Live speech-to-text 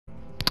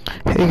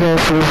Hey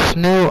guys, so this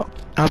new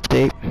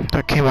update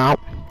that came out,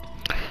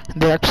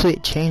 they actually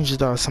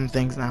changed some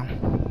things now.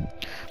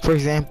 For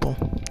example,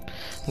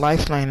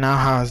 Lifeline now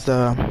has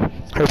her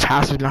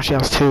passive. Now she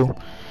has two.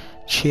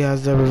 She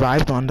has the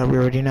revived one that we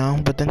already know,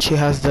 but then she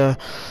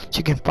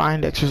can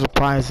find extra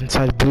supplies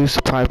inside blue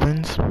supply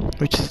bins,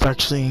 which is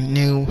actually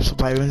new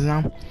supply bins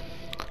now.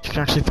 She can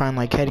actually find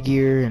like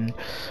headgear and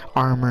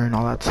armor and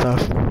all that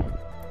stuff.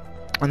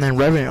 And then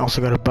Revenant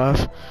also got a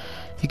buff.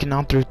 You can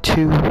now throw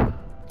two.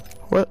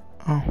 What?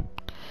 Oh.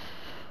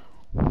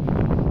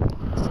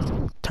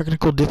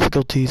 Technical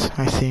difficulties,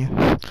 I see.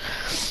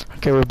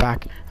 Okay, we're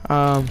back.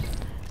 Hold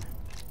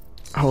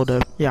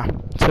up. Yeah.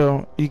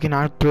 So you can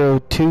now throw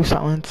two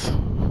silence,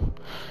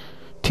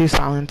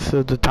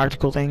 so the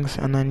tactical things,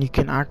 and then you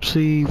can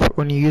actually,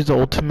 when you use the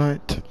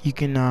ultimate, you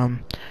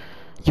can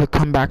you'll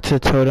come back to the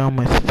totem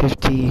with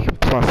 50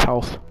 plus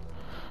health,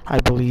 I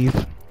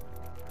believe.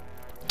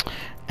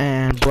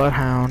 And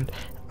Bloodhound.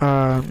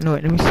 No,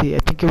 wait, let me see. I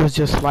think it was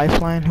just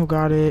Lifeline who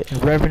got it,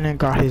 and Revenant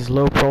got his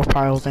low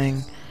profile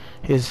thing,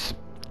 his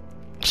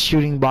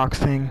shooting box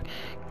thing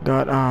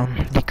got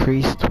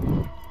decreased.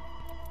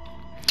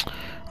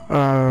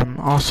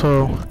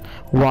 Also,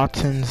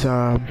 Watson's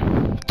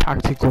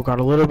tactical got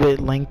a little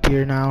bit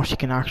lengthier now. She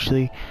can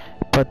actually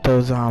put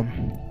those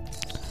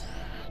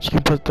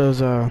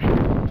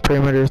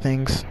perimeter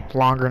things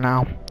longer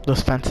now,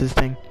 those fences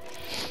thing.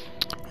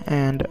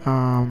 And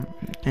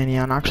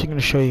yeah, I'm actually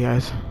gonna show you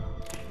guys.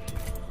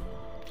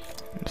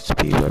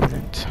 Speed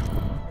Revenant.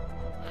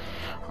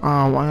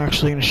 I'm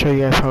actually gonna show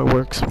you guys how it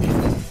works.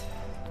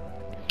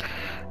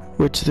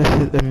 Which this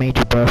is a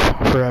major buff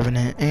for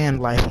Revenant and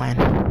Lifeline,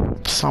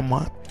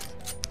 somewhat.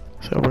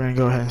 So we're gonna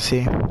go ahead and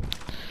see.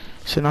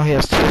 So now he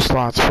has 2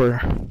 slots for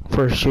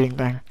a shooting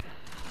thing.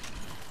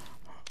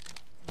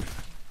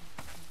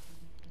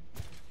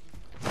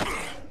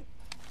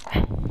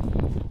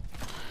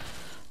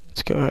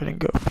 Let's go ahead and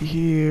go over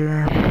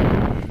here.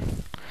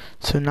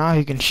 So now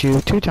he can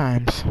shoot 2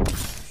 times.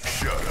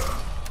 Shut up.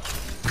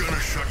 Gonna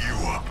shut you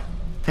up.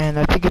 And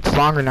I think it's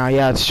longer now.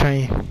 Yeah, it's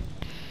 20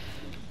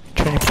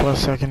 plus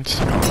seconds.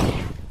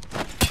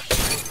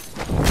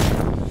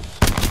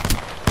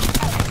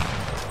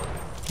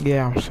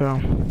 Yeah, so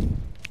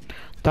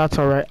that's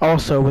alright.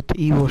 Also, with the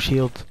evil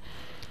shield,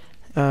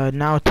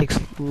 now it takes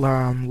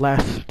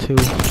less to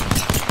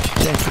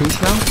increase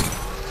now.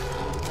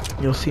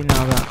 You'll see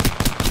now that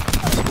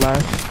it's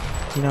less.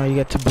 You know, you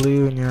get to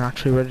blue and you're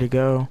actually ready to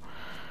go.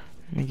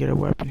 Let me get a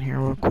weapon here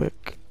real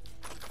quick.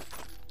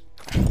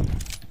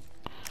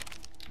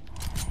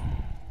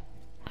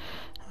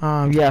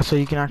 Yeah, so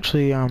you can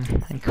actually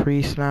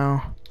increase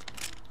now.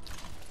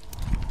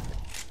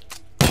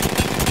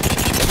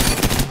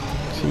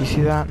 So you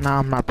see that? Now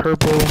I'm not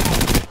purple.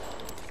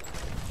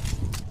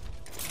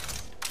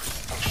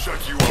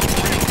 Shut you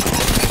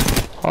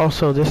up.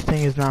 Also, this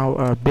thing is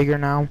now bigger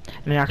now,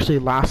 and it actually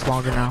lasts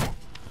longer now.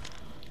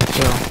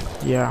 So,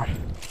 yeah.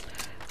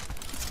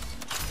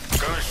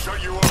 Gonna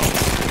shut you up.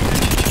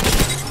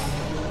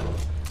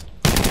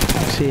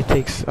 See, it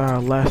takes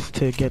less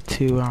to get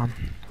to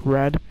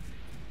red.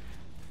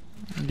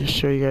 I'll just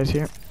show you guys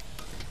here.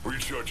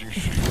 Recharging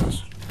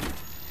shields.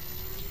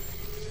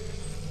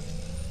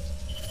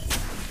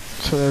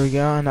 So there we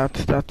go, and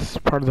that's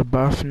part of the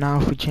buff. Now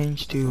if we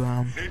change to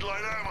Need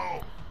light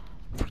ammo.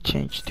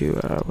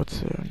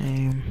 what's their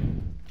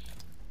name?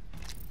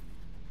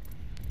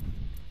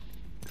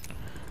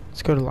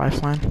 Let's go to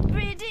Lifeline.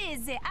 Breathe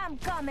easy, I'm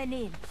coming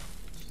in.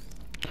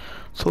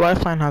 So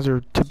Lifeline has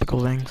her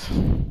typical things,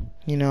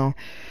 you know,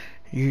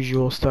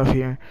 usual stuff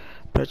here,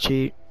 but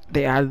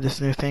they added this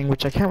new thing,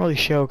 which I can't really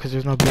show because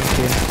there's no blink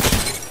here.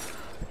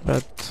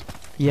 But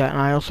yeah, and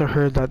I also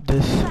heard that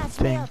this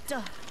thing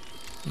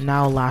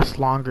now lasts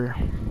longer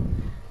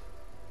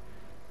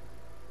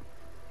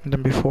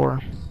than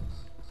before.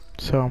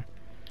 So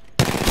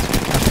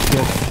that's a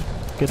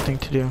good thing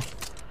to do.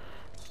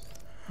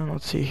 And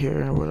let's see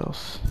here, what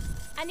else?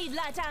 I need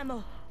light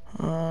ammo.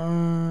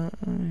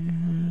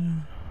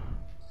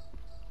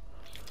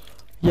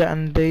 Yeah,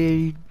 and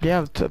I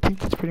think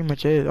that's pretty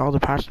much it, all the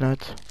patch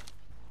notes.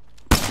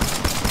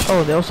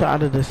 Oh, they also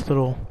added this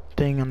little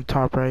thing on the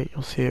top right.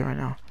 You'll see it right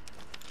now.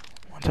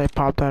 Once I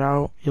pop that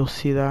out, you'll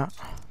see that.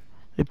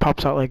 It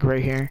pops out like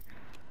right here.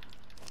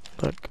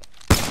 Look.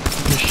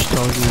 It just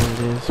tells you what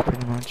it is,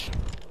 pretty much.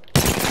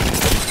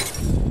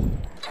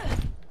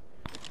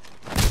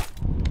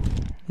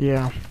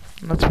 Yeah,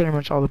 that's pretty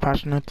much all the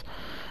patch notes.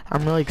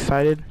 I'm really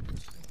excited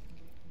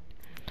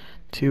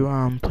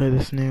to play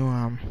this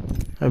new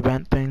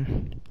event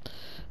thing.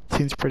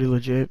 Seems pretty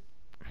legit.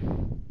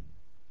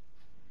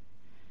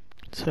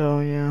 So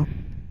yeah,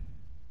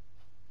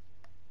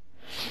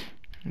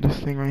 this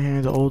thing right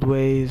here, the old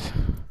ways.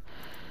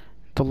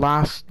 The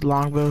last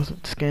longbow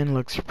skin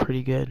looks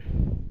pretty good.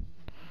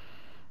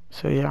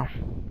 So yeah,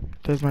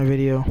 that's my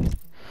video.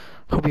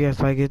 Hope you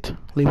guys like it.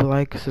 Leave a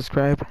like,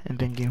 subscribe, and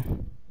thank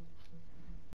you.